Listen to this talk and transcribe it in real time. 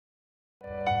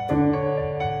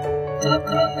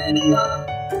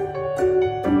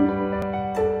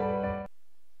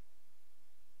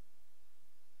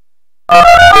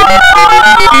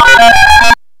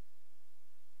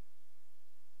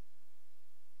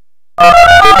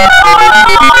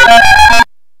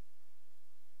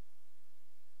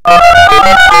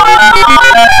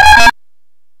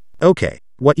Okay,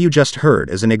 what you just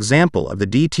heard is an example of the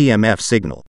DTMF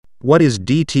signal. What is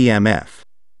DTMF?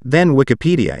 Then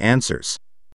Wikipedia answers.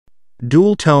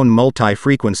 Dual-tone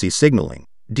multi-frequency signaling,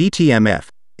 DTMF,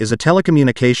 is a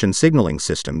telecommunication signaling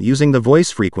system using the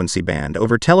voice frequency band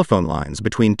over telephone lines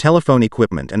between telephone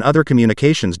equipment and other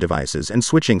communications devices and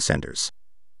switching centers.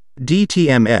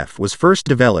 DTMF was first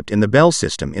developed in the Bell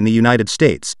system in the United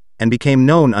States, and became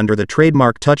known under the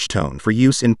trademark touch tone for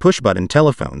use in push-button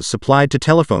telephones supplied to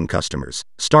telephone customers,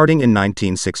 starting in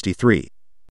 1963.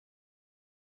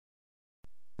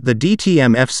 The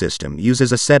DTMF system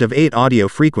uses a set of 8 audio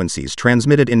frequencies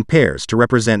transmitted in pairs to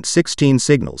represent 16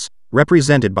 signals,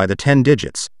 represented by the 10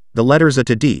 digits, the letters A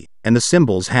to D, and the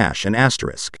symbols hash and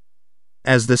asterisk.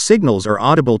 As the signals are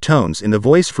audible tones in the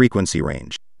voice frequency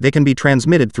range, they can be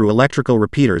transmitted through electrical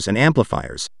repeaters and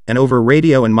amplifiers, and over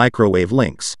radio and microwave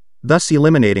links, thus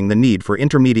eliminating the need for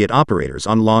intermediate operators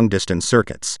on long-distance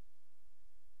circuits.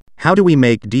 How do we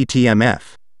make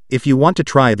DTMF? If you want to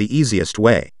try the easiest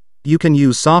way, you can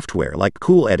use software like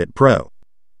Cool Edit Pro.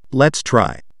 Let's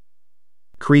try.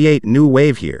 Create new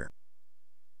wave here.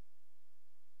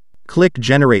 Click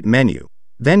Generate menu,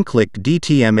 then click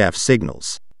DTMF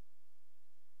Signals.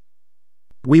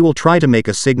 We will try to make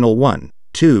a signal 1,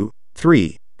 2,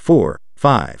 3, 4,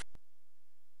 5.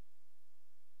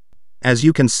 As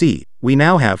you can see, we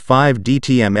now have 5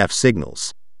 DTMF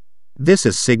signals. This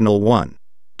is signal 1,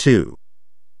 2,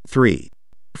 3,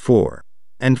 4,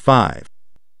 and 5.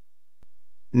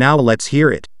 Now let's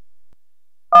hear it.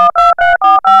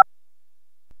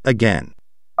 Again.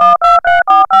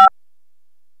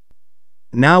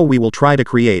 Now we will try to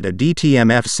create a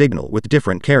DTMF signal with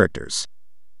different characters.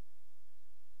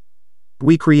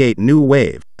 We create new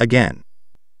wave, again.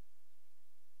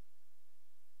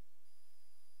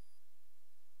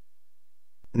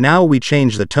 Now we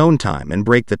change the tone time and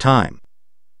break the time.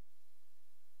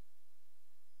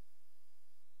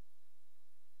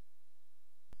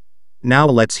 Now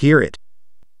let's hear it.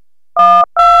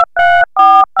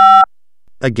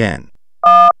 Again.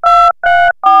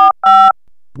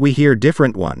 We hear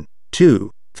different 1,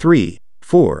 2, 3,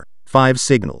 4, 5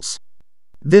 signals.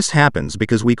 This happens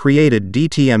because we created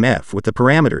DTMF with the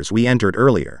parameters we entered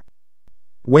earlier.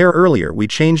 Where earlier we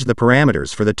changed the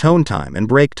parameters for the tone time and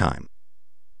break time.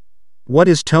 What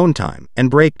is tone time and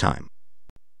break time?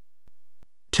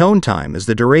 Tone time is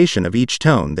the duration of each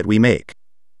tone that we make,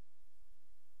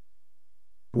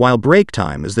 while break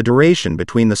time is the duration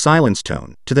between the silence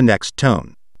tone to the next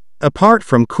tone. Apart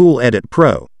from Cool Edit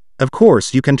Pro, of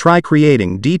course you can try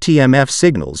creating DTMF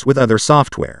signals with other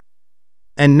software.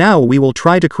 And now we will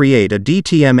try to create a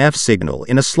DTMF signal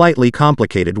in a slightly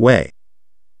complicated way,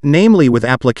 namely with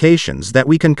applications that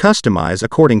we can customize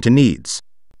according to needs.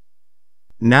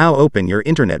 Now open your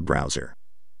internet browser.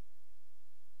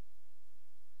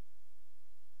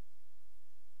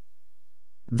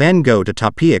 Then go to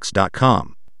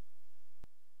TapieX.com.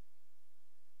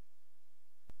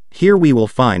 Here we will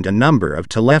find a number of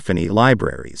telephony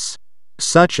libraries,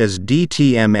 such as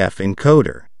DTMF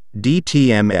Encoder,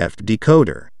 DTMF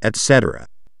Decoder, etc.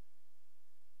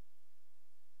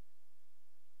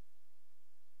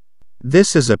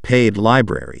 This is a paid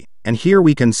library, and here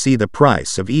we can see the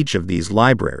price of each of these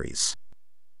libraries.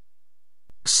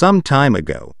 Some time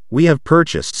ago, we have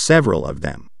purchased several of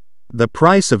them. The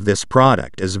price of this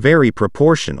product is very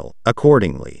proportional,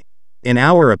 accordingly. In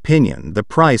our opinion, the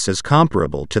price is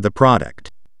comparable to the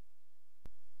product.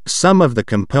 Some of the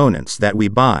components that we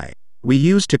buy, we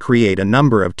use to create a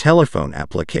number of telephone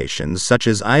applications such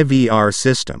as IVR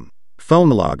system,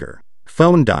 phone logger,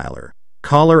 phone dialer,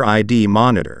 caller ID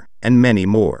monitor, and many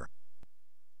more.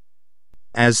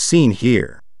 As seen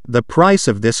here, the price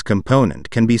of this component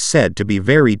can be said to be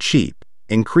very cheap,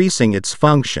 increasing its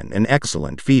function and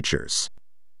excellent features.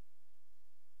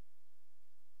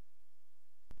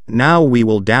 Now we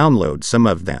will download some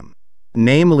of them,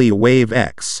 namely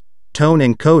WaveX, Tone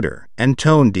Encoder, and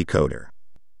Tone Decoder.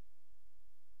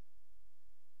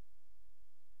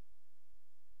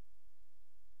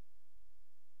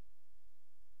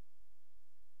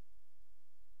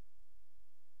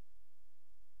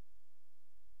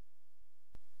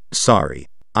 Sorry,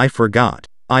 I forgot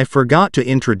to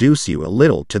introduce you a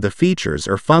little to the features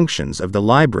or functions of the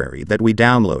library that we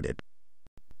downloaded.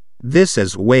 This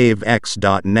is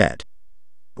WaveX.net.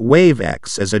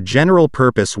 WaveX is a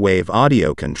general-purpose wave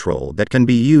audio control that can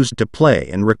be used to play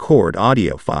and record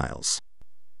audio files.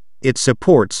 It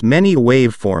supports many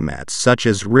wave formats such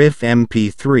as RIF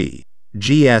MP3,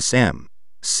 GSM,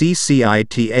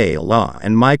 CCITA LAW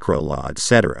and MicroLAW,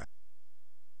 etc.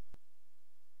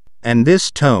 And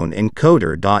this tone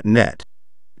encoder.net.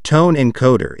 Tone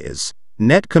encoder is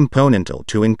net componental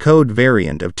to encode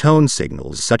variant of tone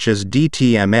signals such as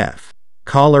DTMF,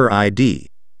 caller ID,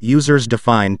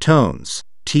 users-defined tones,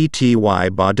 TTY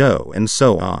Baudot, and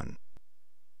so on.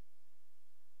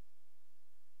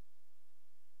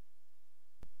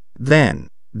 Then,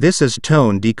 this is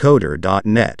tone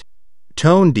decoder.net.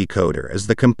 Tone decoder is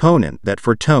the component that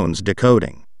for tones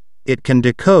decoding. It can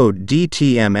decode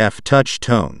DTMF touch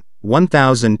tone,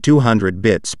 1200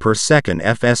 bits per second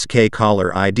FSK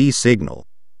caller ID signal,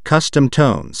 custom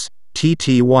tones,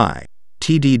 TTY,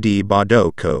 TDD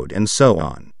Baudot code, and so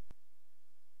on.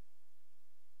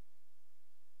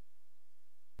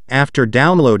 After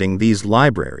downloading these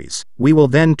libraries, we will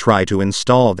then try to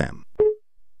install them.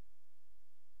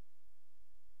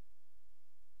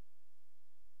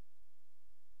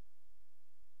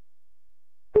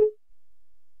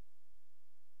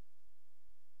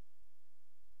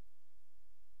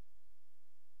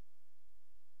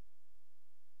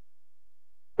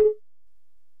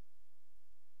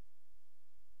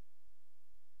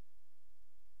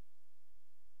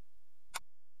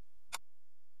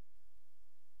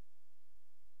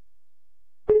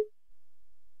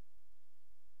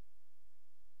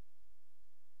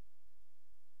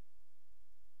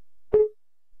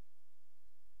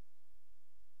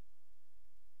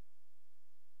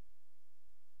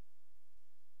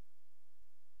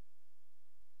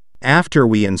 After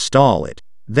we install it,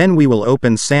 then we will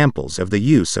open samples of the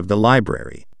use of the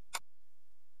library.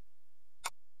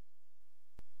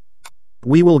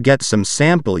 We will get some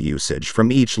sample usage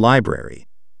from each library.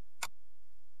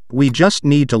 We just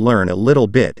need to learn a little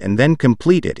bit and then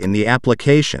complete it in the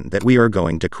application that we are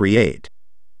going to create.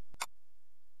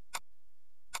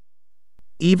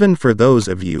 Even for those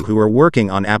of you who are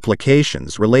working on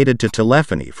applications related to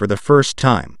telephony for the first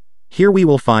time, here we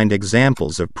will find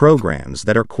examples of programs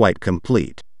that are quite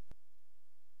complete.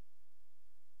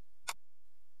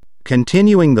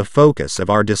 Continuing the focus of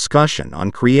our discussion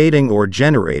on creating or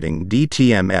generating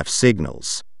DTMF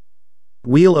signals,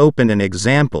 we'll open an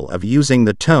example of using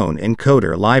the tone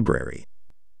encoder library.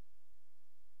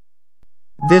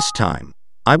 This time,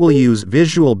 I will use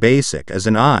Visual Basic as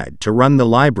an IDE to run the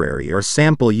library or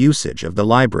sample usage of the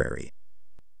library.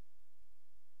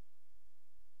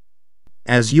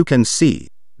 As you can see,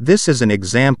 this is an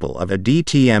example of a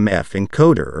DTMF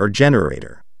encoder or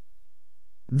generator.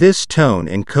 This tone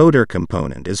encoder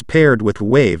component is paired with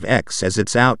WaveX as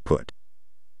its output.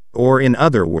 Or in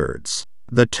other words,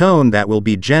 the tone that will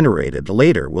be generated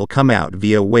later will come out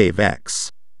via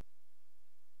WaveX.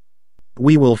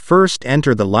 We will first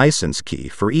enter the license key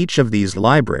for each of these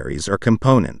libraries or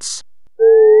components.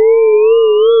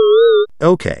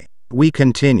 Okay, we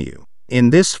continue. In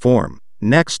this form,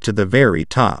 next to the very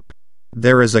top,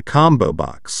 there is a combo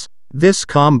box. This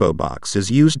combo box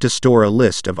is used to store a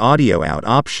list of audio out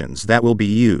options that will be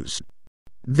used.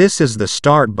 This is the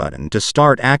start button to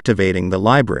start activating the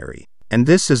library, and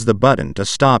this is the button to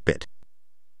stop it.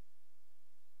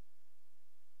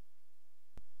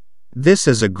 This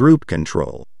is a group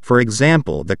control, for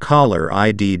example the caller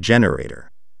ID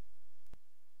generator.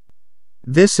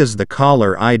 This is the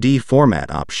caller ID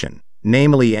format option,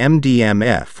 namely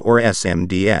MDMF or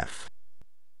SMDF.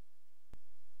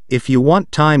 If you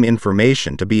want time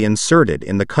information to be inserted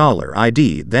in the caller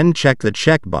ID, then check the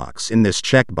checkbox in this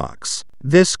checkbox.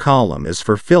 This column is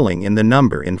for filling in the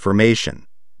number information,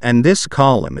 and this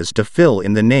column is to fill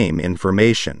in the name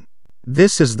information.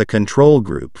 This is the control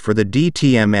group for the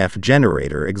DTMF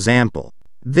generator example.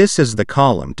 This is the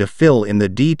column to fill in the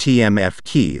DTMF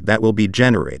key that will be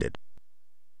generated.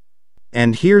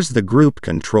 And here's the group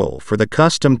control for the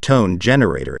custom tone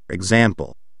generator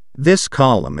example. This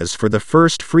column is for the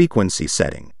first frequency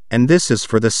setting, and this is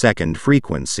for the second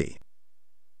frequency.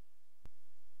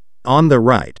 On the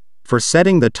right, for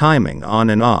setting the timing on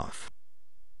and off.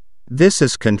 This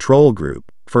is control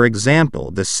group, for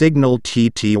example the signal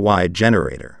TTY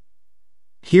generator.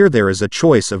 Here there is a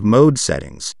choice of mode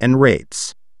settings and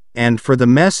rates. And for the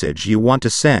message you want to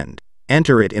send,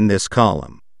 enter it in this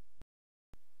column.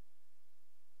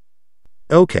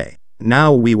 Okay,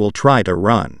 now we will try to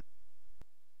run.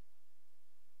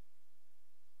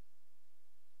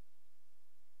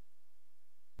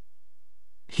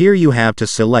 Here you have to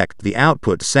select the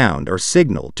output sound or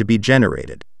signal to be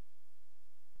generated.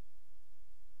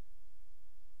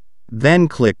 Then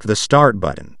click the Start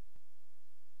button.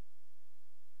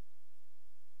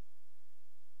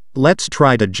 Let's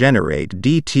try to generate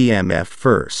DTMF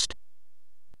first.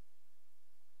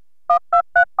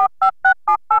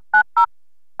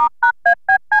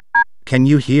 Can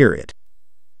you hear it?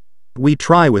 We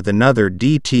try with another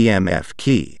DTMF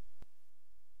key.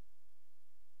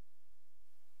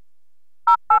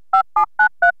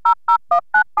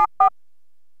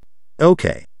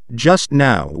 Okay, just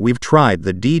now we've tried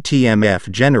the DTMF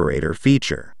generator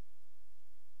feature.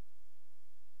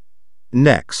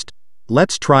 Next,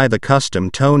 let's try the custom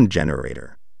tone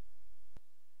generator.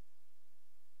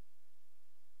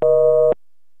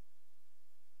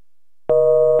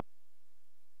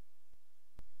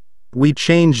 We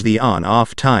change the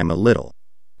on-off time a little.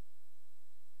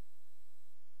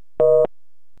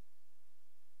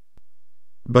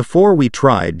 Before we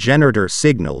try generator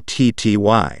signal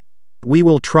TTY, we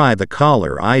will try the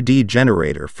caller ID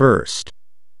generator first.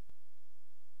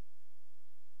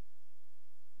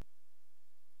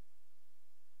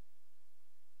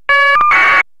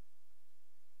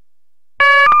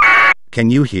 Can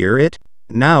you hear it?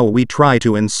 Now we try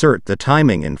to insert the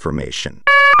timing information.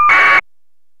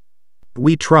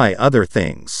 We try other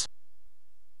things.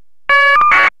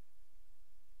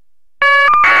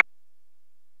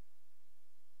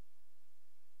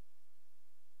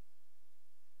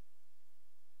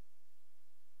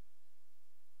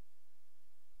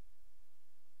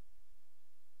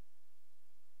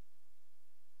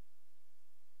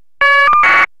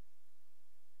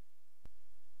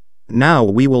 Now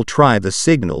we will try the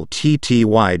signal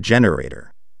TTY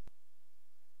generator.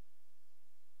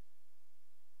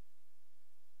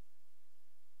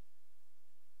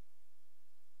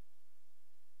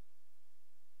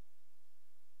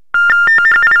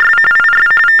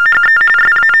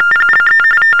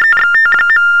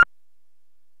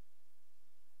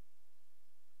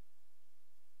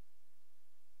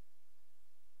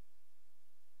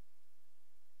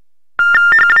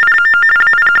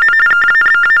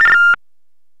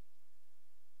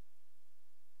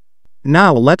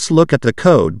 Now let's look at the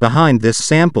code behind this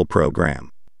sample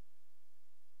program.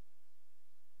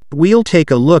 We'll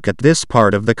take a look at this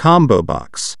part of the combo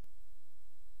box.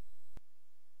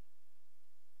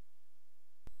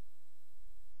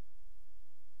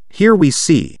 Here we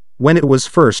see, when it was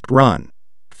first run.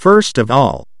 First of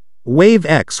all,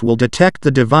 WaveX will detect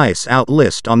the device out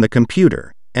list on the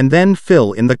computer, and then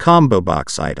fill in the combo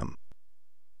box item.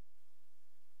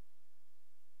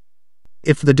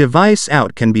 If the device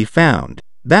out can be found,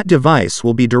 that device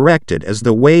will be directed as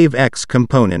the WaveX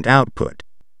component output.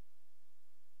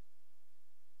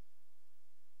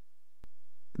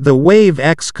 The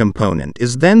WaveX component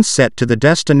is then set to the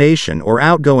destination or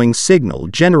outgoing signal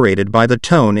generated by the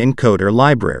tone encoder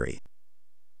library.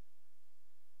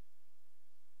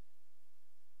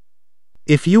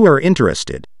 If you are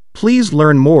interested, please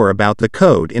learn more about the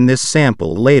code in this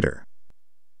sample later.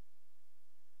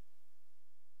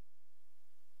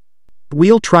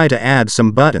 We'll try to add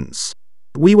some buttons.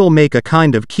 We will make a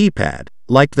kind of keypad,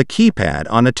 like the keypad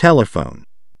on a telephone.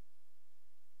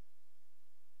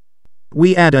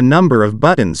 We add a number of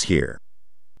buttons here.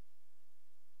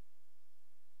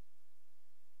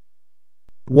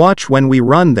 Watch when we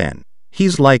run then.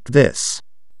 He's like this.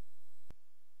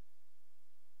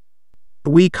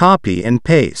 We copy and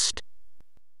paste.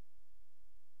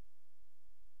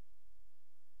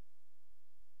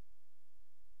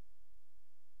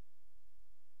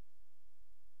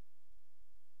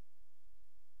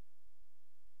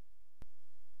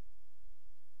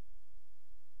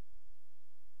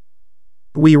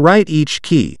 We write each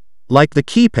key, like the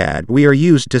keypad we are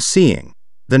used to seeing,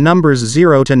 the numbers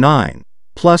 0 to 9,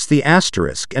 plus the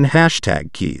asterisk and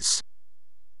hashtag keys.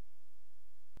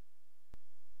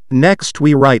 Next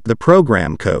we write the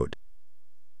program code.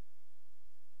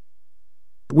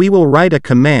 We will write a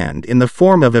command in the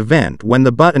form of event when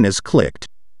the button is clicked.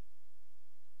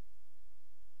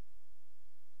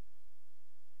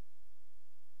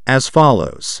 As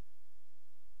follows.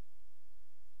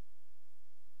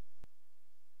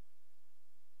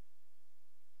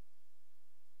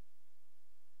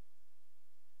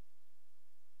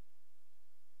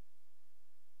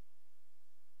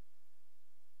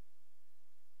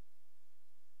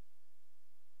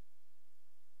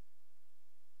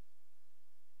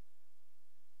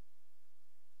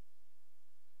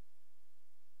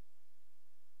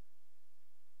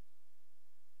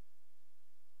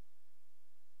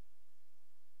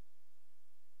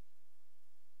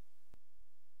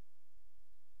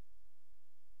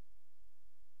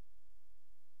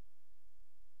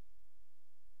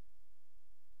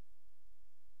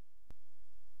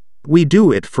 We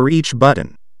do it for each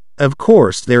button. Of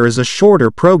course, there is a shorter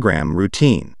program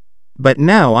routine. But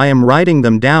now I am writing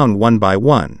them down one by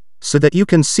one, so that you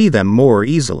can see them more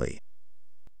easily.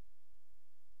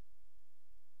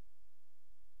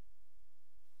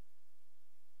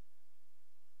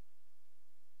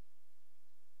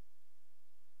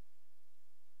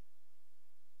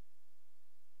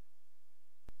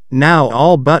 Now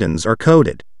all buttons are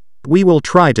coded. We will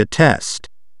try to test.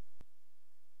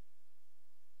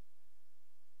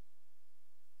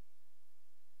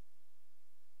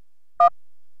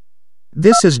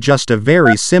 This is just a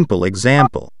very simple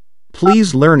example.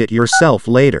 Please learn it yourself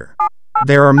later.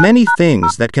 There are many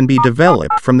things that can be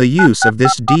developed from the use of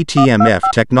this DTMF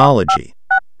technology.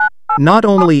 Not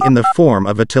only in the form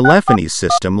of a telephony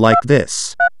system like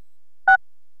this.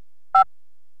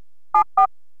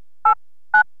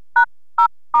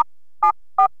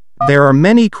 There are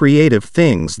many creative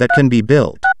things that can be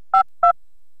built.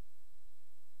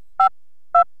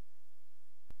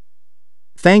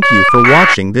 Thank you for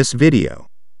watching this video.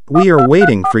 We are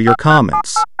waiting for your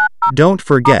comments. Don't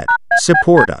forget,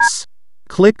 support us.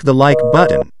 Click the like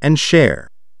button and share.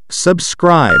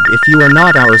 Subscribe if you are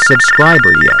not our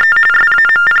subscriber yet.